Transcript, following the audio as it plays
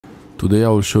Today I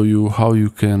will show you how you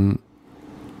can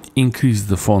increase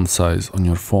the font size on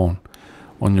your phone,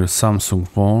 on your Samsung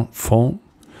phone.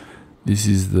 This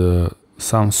is the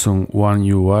Samsung One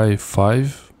UI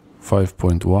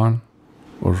 5.1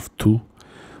 or 2,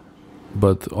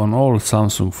 but on all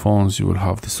Samsung phones you will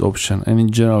have this option, and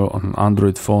in general on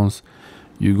Android phones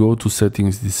you go to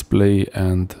settings, display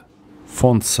and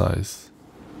font size.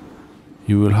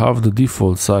 You will have the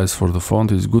default size for the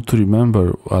font. It's good to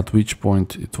remember at which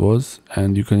point it was,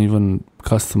 and you can even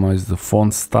customize the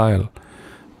font style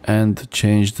and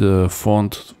change the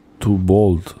font to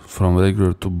bold, from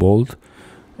regular to bold.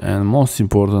 And most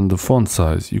important, the font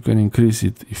size. You can increase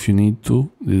it if you need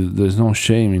to. There's no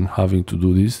shame in having to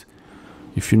do this.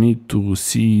 If you need to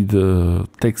see the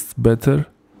text better,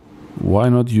 why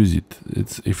not use it?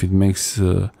 If it makes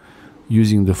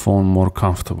using the phone more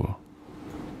comfortable.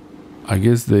 I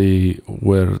guess they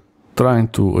were trying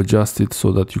to adjust it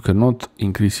so that you cannot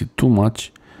increase it too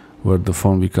much, where the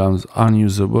phone becomes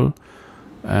unusable,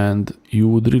 and you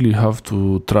would really have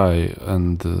to try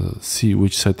and see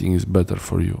which setting is better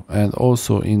for you. And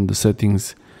also in the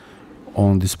settings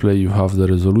on display you have the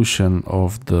resolution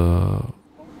of the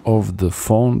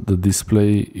phone, the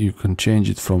display. You can change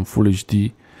it from Full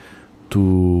HD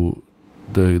to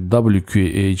the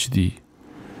WQHD.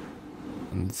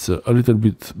 It's a little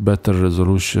bit better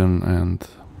resolution, and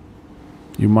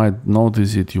you might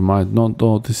notice it, you might not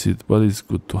notice it, but it's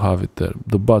good to have it there.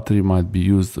 The battery might be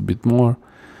used a bit more,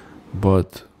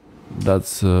 but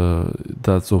that's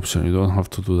optional. You don't have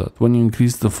to do that. When you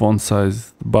increase the font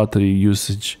size, the battery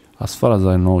usage, as far as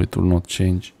I know, it will not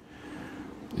change.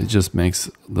 It just makes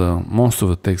most of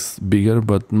the text bigger,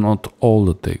 but not all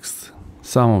the text.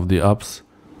 Some of the apps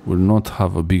will not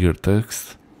have a bigger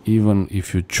text, even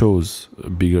if you chose a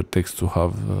bigger text to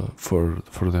have for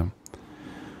them.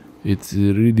 It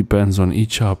really depends on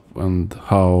each app and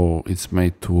how it's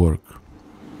made to work.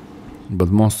 But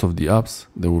most of the apps,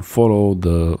 they will follow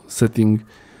the setting.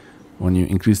 When you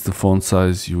increase the font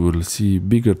size, you will see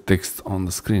bigger text on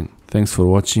the screen. Thanks for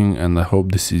watching, and I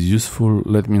hope this is useful.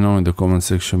 Let me know in the comment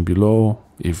section below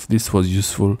if this was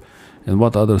useful and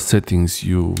what other settings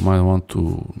you might want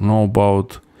to know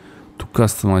about to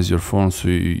customize your phone so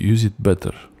you use it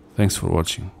better. Thanks for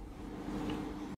watching.